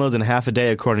 million downloads in half a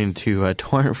day, according to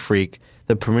Torrent Freak.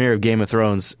 The premiere of Game of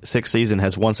Thrones 6th season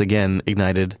has once again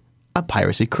ignited a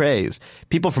piracy craze.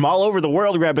 People from all over the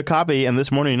world grabbed a copy, and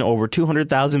this morning over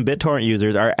 200,000 BitTorrent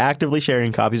users are actively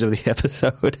sharing copies of the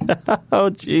episode. Oh,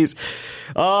 jeez.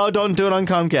 Oh, don't do it on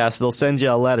Comcast. They'll send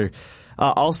you a letter.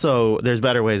 Also, there's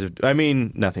better ways of...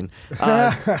 nothing.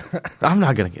 I'm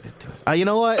not going to get into it. You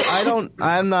know what?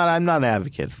 I'm not an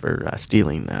advocate for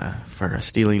stealing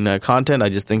content. I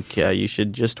just think you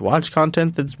should just watch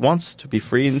content that wants to be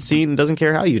free and seen and doesn't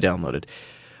care how you download it.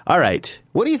 All right.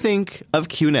 What do you think of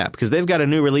QNAP? Because they've got a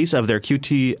new release of their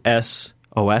QTS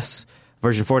OS.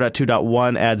 Version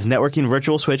 4.2.1 adds networking,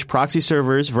 virtual switch, proxy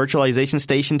servers, virtualization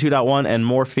station 2.1, and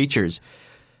more features.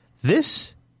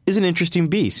 This is an interesting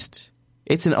beast.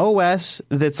 It's an OS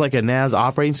that's like a NAS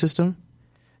operating system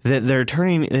that they're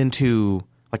turning into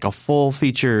like a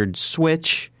full-featured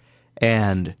switch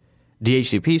and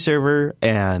DHCP server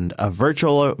and a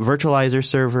virtualizer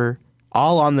server,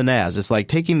 all on the NAS. It's like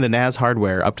taking the NAS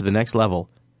hardware up to the next level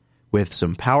with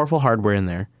some powerful hardware in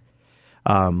there.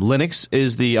 Linux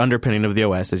is the underpinning of the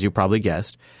OS, as you probably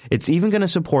guessed. It's even going to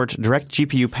support direct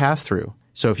GPU pass-through.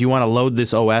 So if you want to load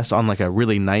this OS on like a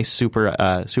really nice, super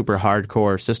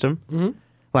hardcore system,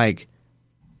 like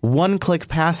one-click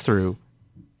pass-through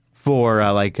for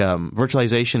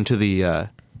virtualization to the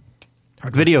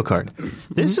video card.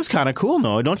 This is kind of cool,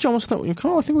 though. Don't you almost think?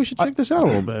 I think we should check this out a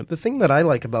little bit. The thing that I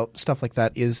like about stuff like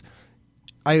that is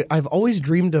I've always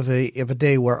dreamed of a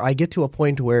day where I get to a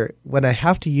point where when I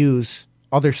have to use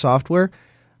other software,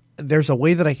 there's a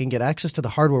way that I can get access to the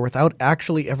hardware without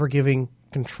actually ever giving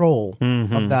control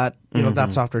of that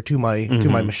that software to my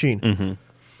machine.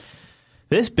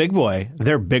 This big boy,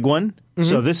 their big one.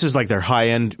 So this is like their high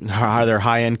end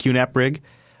QNAP rig.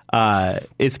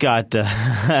 It's got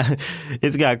SAS,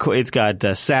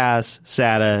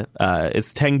 SATA.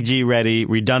 It's 10G ready,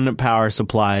 redundant power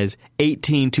supplies,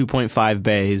 18 2.5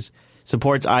 bays,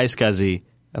 supports iSCSI.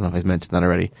 I don't know if I mentioned that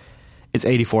already. It's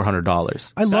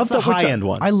 $8,400. I love That's the high end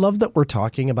one. I love that we're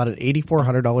talking about an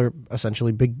 $8,400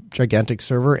 essentially big gigantic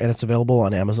server, and it's available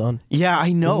on Amazon. Yeah,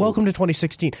 I know. Welcome to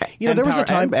 2016. There was a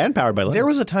time and powered by Linux. There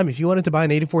was a time if you wanted to buy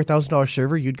an $84,000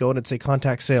 server, you'd go in and say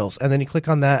contact sales, and then you click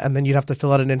on that, and then you'd have to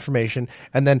fill out an information,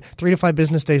 and then 3 to 5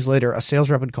 business days later, a sales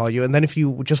rep would call you, and then if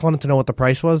you just wanted to know what the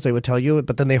price was, they would tell you,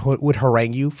 but then they would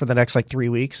harangue you for the next 3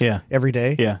 weeks. Every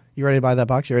day. Yeah. You ready to buy that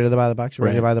box? You ready to buy the box? You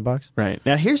ready to buy the box? Right.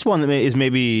 Now here's one that is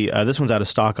maybe this one's out of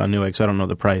stock on Newegg, so I don't know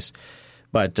the price.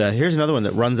 But here's another one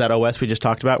that runs that OS we just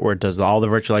talked about, where it does all the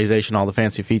virtualization, all the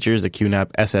fancy features. The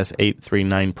QNAP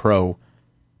SS839 Pro,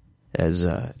 it's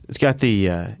got the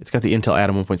Intel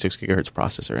Atom 1.6 gigahertz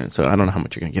processor in it, so I don't know how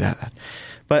much you're going to get out of that.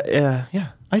 But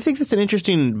I think that's an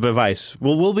interesting device.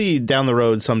 We'll be down the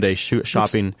road someday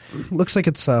shopping. Looks like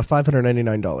it's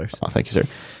 $599. Oh, thank you, sir.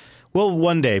 We'll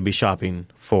one day be shopping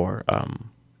for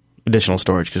additional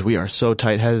storage because we are so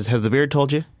tight. Has the beard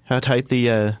told you how tight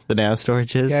the NAS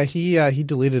storage is? Yeah, he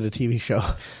deleted a TV show.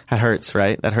 That hurts,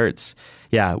 right? That hurts.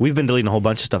 Yeah, we've been deleting a whole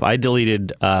bunch of stuff. I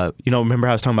deleted, remember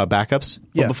how I was talking about backups?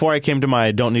 Yeah. Well, before I came to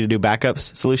my don't need to do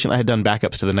backups solution, I had done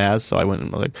backups to the NAS, so I went and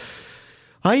was like,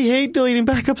 I hate deleting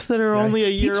backups that are only a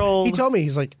year old. He told me,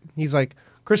 he's like,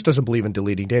 Chris doesn't believe in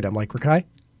deleting data. I'm like, Rakai,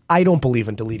 I don't believe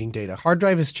in deleting data. Hard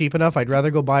drive is cheap enough. I'd rather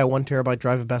go buy a 1 terabyte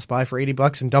drive at Best Buy for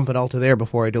 $80 and dump it all to there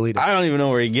before I delete it. I don't even know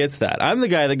where he gets that. I'm the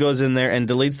guy that goes in there and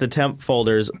deletes the temp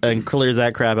folders and clears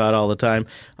that crap out all the time.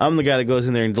 I'm the guy that goes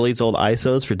in there and deletes old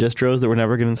ISOs for distros that we're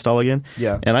never going to install again.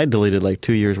 Yeah. And I deleted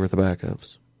 2 years worth of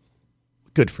backups.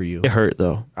 Good for you. It hurt,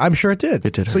 though. I'm sure it did.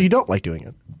 It did hurt. So you don't like doing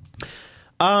it?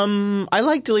 I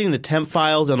like deleting the temp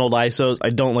files and old ISOs. I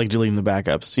don't like deleting the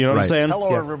backups. You know what I'm saying?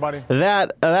 Hello, everybody.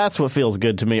 That's what feels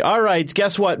good to me. All right,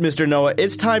 guess what, Mr. Noah?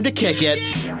 It's time to kick it.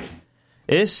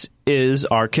 This is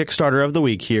our Kickstarter of the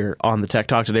week here on the Tech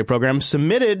Talk Today program,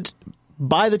 submitted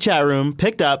by the chat room,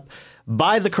 picked up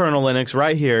by the Kernel Linux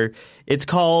right here. It's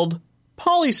called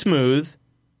Polysmooth,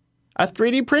 a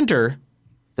 3D printer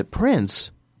that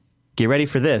prints, get ready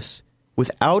for this,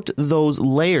 without those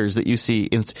layers that you see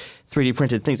in 3D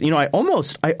printed things. You know, I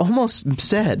almost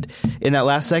said in that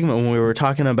last segment when we were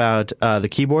talking about the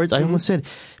keyboards, I almost said,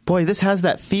 boy, this has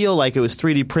that feel like it was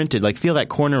 3D printed. Like, feel that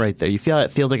corner right there. You feel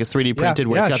it feels like it's 3D printed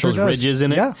where it's got those ridges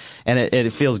in it. Yeah. And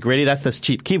it feels gritty. That's this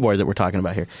cheap keyboard that we're talking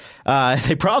about here.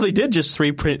 They probably did just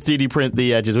 3D print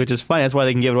the edges, which is funny. That's why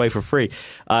they can give it away for free.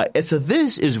 So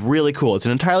this is really cool. It's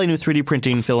an entirely new 3D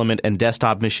printing filament and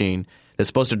desktop machine that's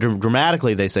supposed to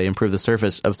dramatically, they say, improve the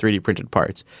surface of 3D printed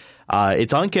parts.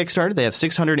 It's on Kickstarter. They have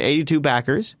 682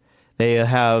 backers. They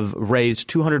have raised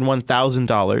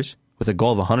 $201,000 with a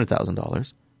goal of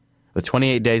 $100,000. With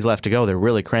 28 days left to go, they're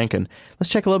really cranking. Let's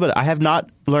check a little bit. I have not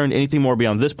learned anything more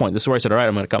beyond this point. This is where I said, all right,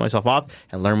 I'm going to cut myself off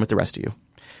and learn with the rest of you.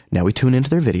 Now we tune into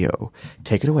their video.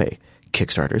 Take it away,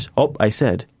 Kickstarters. Oh, I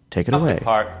said, take it away.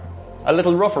 Part, a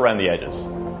little rough around the edges.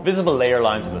 Visible layer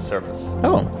lines on the surface.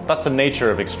 Oh. That's the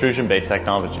nature of extrusion-based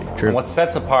technology. True. And what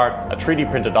sets apart a 3D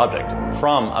printed object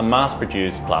from a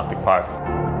mass-produced plastic part.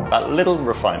 That little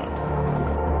refinement.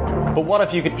 But what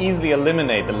if you could easily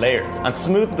eliminate the layers and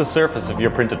smooth the surface of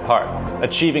your printed part,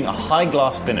 achieving a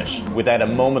high-gloss finish without a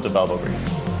moment of elbow grease?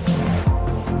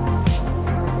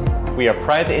 We are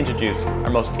proud to introduce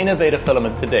our most innovative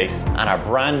filament to date and our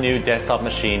brand new desktop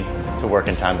machine to work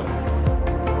in tandem.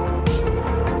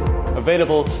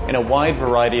 Available in a wide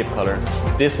variety of colors,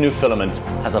 this new filament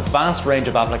has a vast range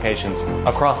of applications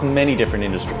across many different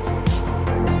industries.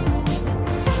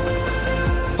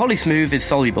 Polysmooth is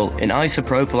soluble in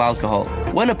isopropyl alcohol.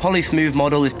 When a Polysmooth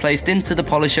model is placed into the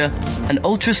polisher, an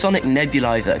ultrasonic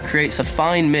nebulizer creates a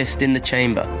fine mist in the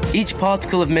chamber. Each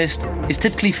particle of mist is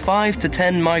typically 5 to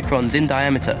 10 microns in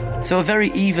diameter, so a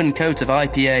very even coat of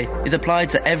IPA is applied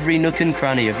to every nook and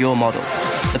cranny of your model.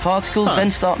 The particles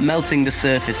then start melting the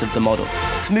surface of the model,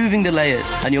 smoothing the layers,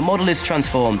 and your model is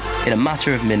transformed in a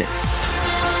matter of minutes.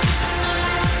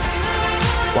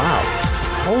 Wow.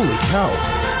 Holy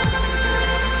cow.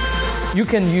 You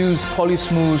can use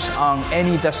Polysmooth on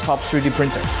any desktop 3D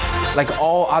printer. Like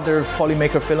all other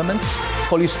Polymaker filaments,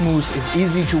 Polysmooth is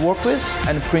easy to work with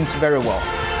and prints very well.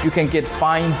 You can get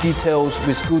fine details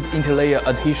with good interlayer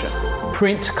adhesion.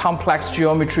 Print complex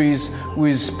geometries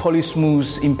with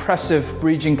Polysmooth's impressive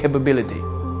bridging capability.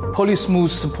 Polysmooth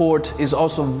support is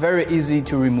also very easy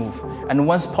to remove, and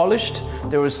once polished,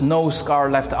 there is no scar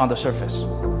left on the surface.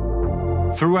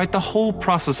 Throughout the whole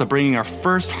process of bringing our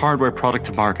first hardware product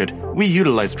to market, we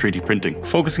utilized 3D printing,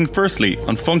 focusing firstly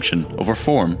on function over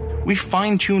form. We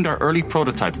fine-tuned our early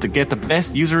prototypes to get the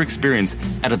best user experience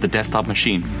out of the desktop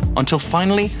machine, until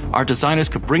finally our designers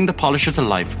could bring the polisher to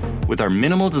life with our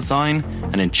minimal design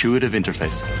and intuitive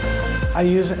interface. I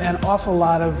use an awful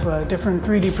lot of different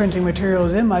 3D printing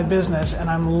materials in my business, and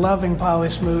I'm loving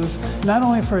Polysmooth, not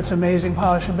only for its amazing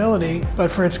polishability, but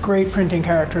for its great printing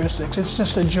characteristics. It's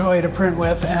just a joy to print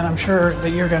with, and I'm sure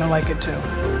that you're going to like it too.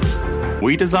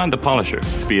 We designed the polisher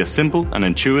to be as simple and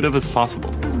intuitive as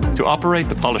possible. To operate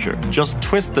the polisher, just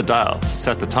twist the dial to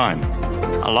set the time.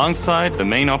 Alongside the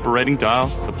main operating dial,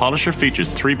 the polisher features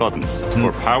 3 buttons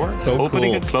for power,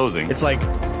 opening and closing. It's like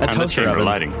a toaster chamber oven.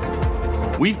 lighting.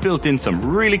 We've built in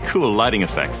some really cool lighting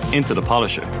effects into the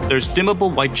polisher. There's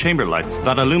dimmable white chamber lights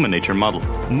that illuminate your model.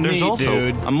 There's also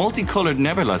a multicolored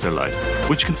nebulizer light,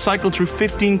 which can cycle through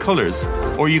 15 colors,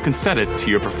 or you can set it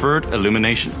to your preferred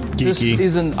illumination. This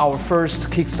isn't our first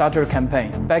Kickstarter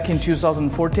campaign. Back in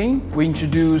 2014, we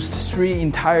introduced 3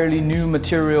 entirely new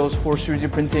materials for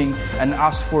 3D printing and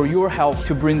asked for your help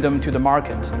to bring them to the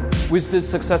market. With this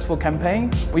successful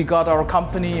campaign, we got our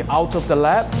company out of the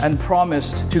lab and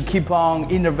promised to keep on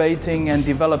innovating and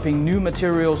developing new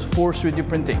materials for 3D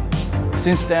printing.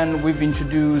 Since then, we've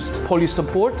introduced Poly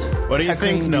Support. What do you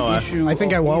think, Noah? I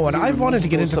think I want one. I've wanted to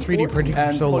get into 3D printing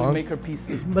for so long.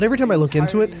 But every time I look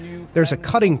into it, there's a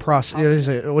cutting process. There's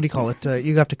a, what do you call it?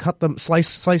 You have to cut them,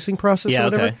 slicing process or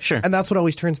whatever. Okay, sure. And that's what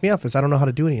always turns me off, is I don't know how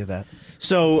to do any of that.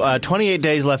 So 28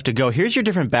 days left to go. Here's your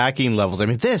different backing levels. I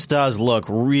mean, this does look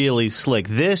really slick.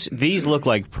 These look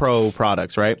like pro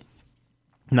products, right?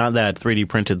 Not that 3D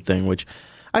printed thing, which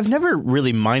I've never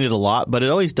really minded a lot, but it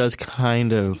always does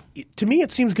kind of. To me,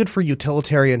 it seems good for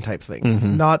utilitarian type things,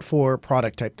 not for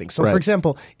product type things. So, for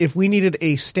example, if we needed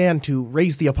a stand to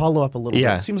raise the Apollo up a little bit,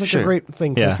 it seems like a great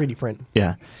thing for 3D print.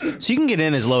 Yeah. So you can get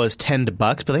in as low as $10,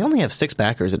 but they only have 6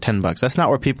 backers at $10. That's not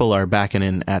where people are backing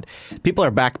in at. People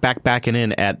are backing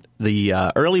in at the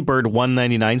early bird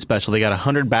 $199 special. They got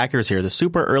 100 backers here. The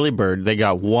super early bird, they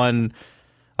got one.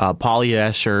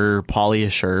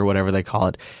 Polyasure, whatever they call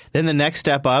it. Then the next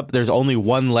step up, there's only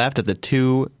one left at the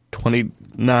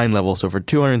 $229 level. So for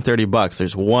 $230,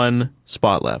 there's one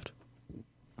spot left.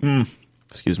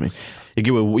 Excuse me.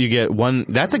 You get one.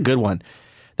 That's a good one.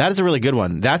 That is a really good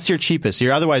one. That's your cheapest.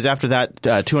 You're otherwise after that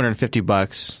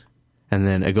 $250, and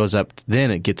then it goes up.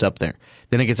 Then it gets up there.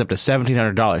 Then it gets up to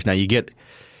 $1,700. Now you get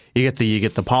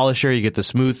the polisher, you get the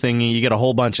smooth thingy, you get a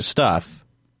whole bunch of stuff.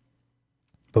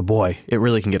 But boy, it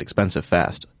really can get expensive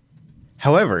fast.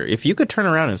 However, if you could turn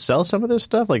around and sell some of this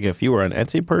stuff, like if you were an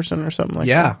Etsy person or something like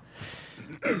that.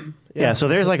 Yeah, so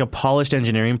there's like a polished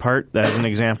engineering part as an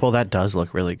example. That does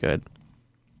look really good.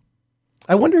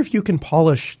 I wonder if you can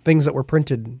polish things that were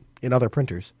printed in other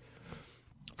printers.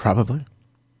 Probably.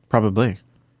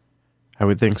 I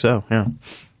would think so, yeah.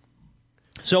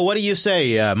 So what do you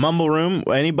say, Mumble Room?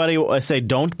 Anybody say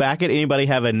don't back it? Anybody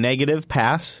have a negative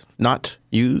pass? Not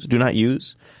use, do not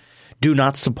use, do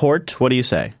not support? What do you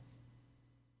say?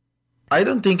 I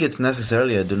don't think it's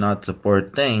necessarily a do not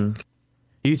support thing.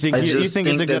 You think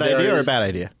it's a good idea or a bad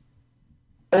idea?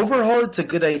 Overall, it's a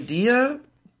good idea.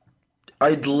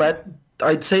 I'd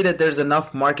say that there's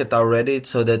enough market already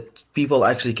so that people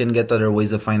actually can get other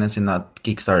ways of financing, not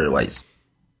Kickstarter-wise.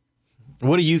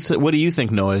 What do you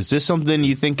think, Noah? Is this something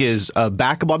you think is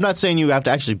backable? I'm not saying you have to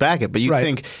actually back it, but you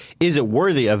think, is it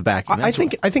worthy of backing? I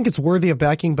think it's worthy of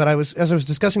backing, but as I was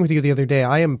discussing with you the other day,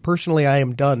 I am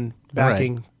done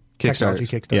backing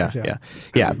Kickstarters.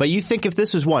 Yeah. But you think if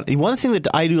this is one thing that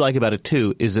I do like about it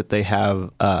too is that they have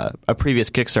a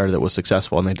previous Kickstarter that was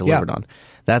successful and they delivered on.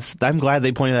 I'm glad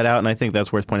they pointed that out, and I think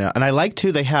that's worth pointing out. And I like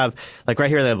too, they have like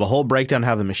right here they have a whole breakdown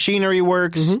how the machinery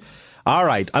works. All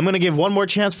right, I'm going to give one more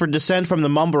chance for dissent from the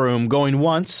Mumble Room. Going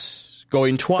once,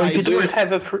 going twice. Do you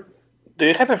have a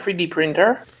 3D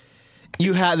printer?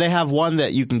 They have one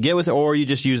that you can get with it, or you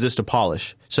just use this to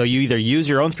polish. So you either use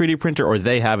your own 3D printer, or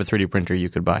they have a 3D printer you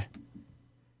could buy.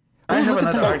 I have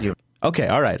another argument. Okay,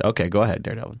 all right. Okay, go ahead,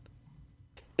 Daredevil.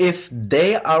 If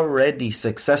they already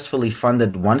successfully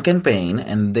funded one campaign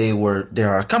and they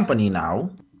are a company now,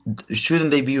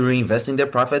 shouldn't they be reinvesting their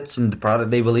profits in the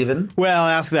product they believe in? Well,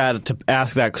 ask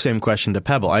that same question to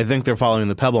Pebble. I think they're following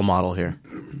the Pebble model here,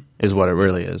 is what it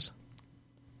really is.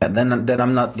 And then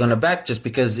I'm not going to back just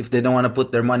because if they don't want to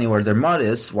put their money where their mouth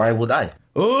is, why would I?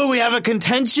 Oh, we have a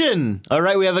contention. All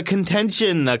right, we have a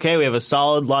contention. Okay, we have a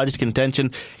solid, lodged contention.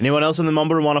 Anyone else in the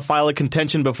Mumble Room want to file a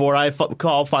contention before I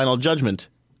call final judgment?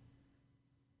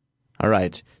 All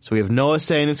right, so we have Noah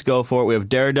saying it's go for it. We have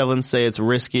Daredevil say it's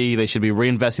risky. They should be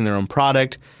reinvesting their own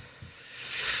product.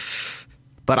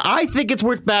 But I think it's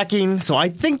worth backing, so I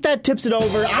think that tips it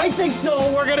over. I think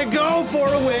so. We're going to go for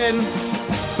a win.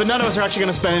 But none of us are actually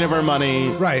going to spend any of our money.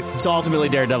 Right. So ultimately,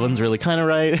 Daredevil's really kind of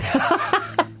right.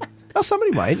 Well,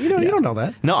 somebody might. You don't know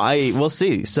that. No, we'll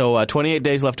see. So 28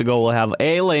 days left to go. We'll have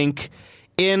a link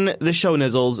in the show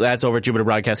nizzles. That's over at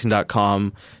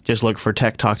JupiterBroadcasting.com. Just look for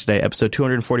Tech Talk Today, episode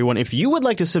 241. If you would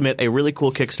like to submit a really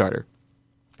cool Kickstarter,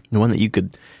 the one that you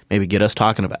could maybe get us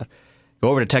talking about, go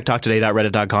over to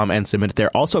techtalktoday.reddit.com and submit it there.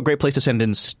 Also a great place to send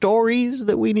in stories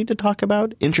that we need to talk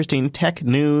about, interesting tech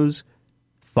news,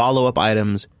 follow-up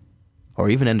items, or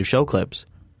even end-of-show clips.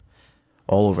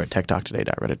 All over at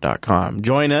techtalktoday.reddit.com.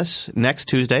 Join us next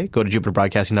Tuesday. Go to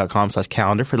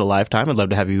jupiterbroadcasting.com/calendar for the live time. I'd love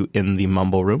to have you in the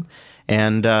Mumble Room.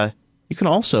 And you can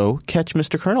also catch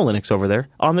Mr. Colonel Linux over there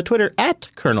on the Twitter at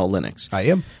Colonel Linux. I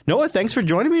am. Noah, thanks for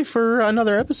joining me for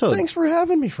another episode. Thanks for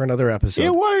having me for another episode.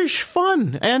 It was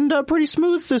fun and pretty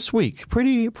smooth this week.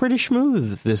 Pretty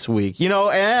smooth this week.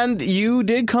 And you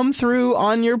did come through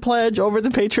on your pledge over the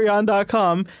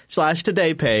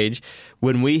patreon.com/today page.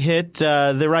 When we hit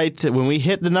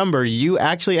the number, you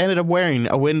actually ended up wearing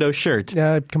a Windows shirt.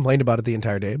 Yeah, I complained about it the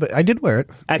entire day, but I did wear it.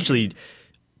 Actually,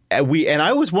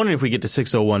 I was wondering if we get to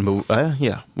 601, but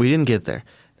we didn't get there.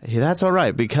 That's all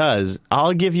right, because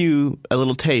I'll give you a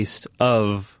little taste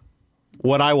of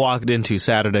what I walked into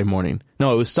Saturday morning.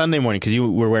 No, it was Sunday morning, because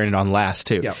you were wearing it on last,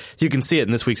 too. Yep. So you can see it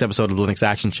in this week's episode of the Linux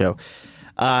Action Show.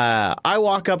 I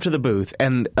walk up to the booth,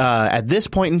 and at this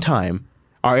point in time,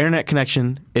 our internet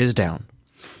connection is down.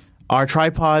 Our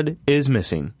tripod is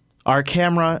missing. Our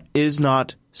camera is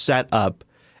not set up,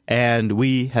 and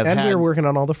we're working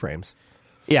on all the frames.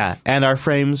 Yeah, and our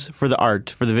frames for the art,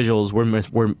 for the visuals,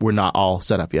 we're not all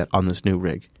set up yet on this new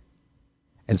rig.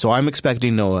 And so I'm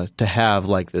expecting Noah to have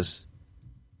like this,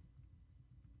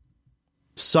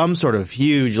 some sort of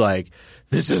huge like,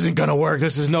 this isn't going to work,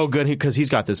 this is no good, because he's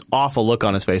got this awful look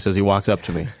on his face as he walks up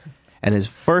to me. And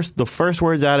the first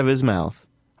words out of his mouth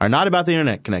are not about the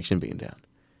internet connection being down.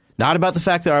 Not about the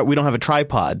fact that we don't have a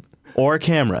tripod or a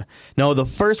camera. No, the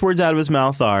first words out of his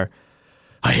mouth are,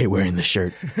 I hate wearing this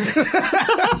shirt.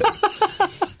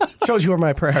 Shows you where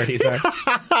my priorities are.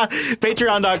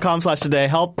 Patreon.com/today.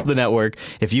 Help the network.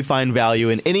 If you find value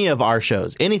in any of our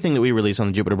shows, anything that we release on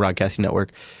the Jupiter Broadcasting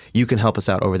Network, you can help us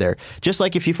out over there. Just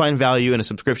like if you find value in a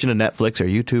subscription to Netflix or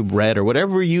YouTube Red or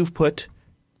whatever you've put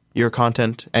your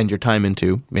content and your time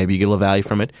into, maybe you get a little value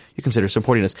from it, you consider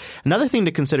supporting us. Another thing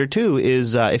to consider, too,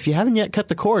 is if you haven't yet cut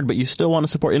the cord, but you still want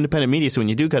to support independent media, so when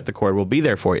you do cut the cord, we'll be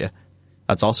there for you.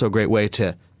 That's also a great way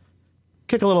to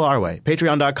kick a little our way.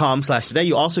 Patreon.com/today.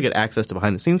 You also get access to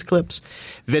behind-the-scenes clips,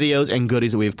 videos, and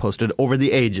goodies that we've posted over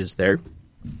the ages there,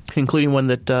 including one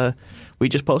that we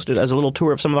just posted as a little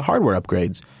tour of some of the hardware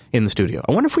upgrades in the studio.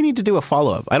 I wonder if we need to do a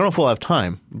follow-up. I don't know if we'll have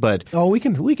time, but... Oh, we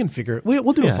can figure it.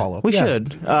 We'll do a follow-up. We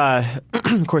should.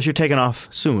 Of course, you're taking off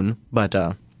soon, but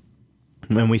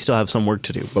and we still have some work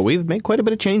to do. But we've made quite a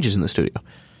bit of changes in the studio,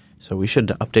 so we should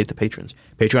update the patrons.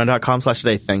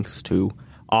 Patreon.com/today. Thanks to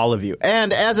all of you.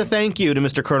 And as a thank you to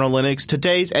Mr. Colonel Linux,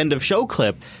 today's end-of-show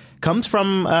clip comes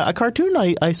from a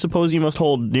cartoon I suppose you must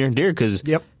hold near and dear, because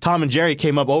Tom and Jerry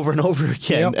came up over and over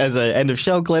again as an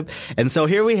end-of-show clip. And so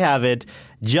here we have it,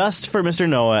 just for Mr.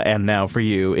 Noah and now for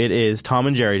you. It is Tom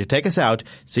and Jerry to take us out.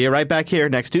 See you right back here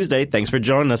next Tuesday. Thanks for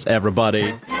joining us,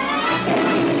 everybody.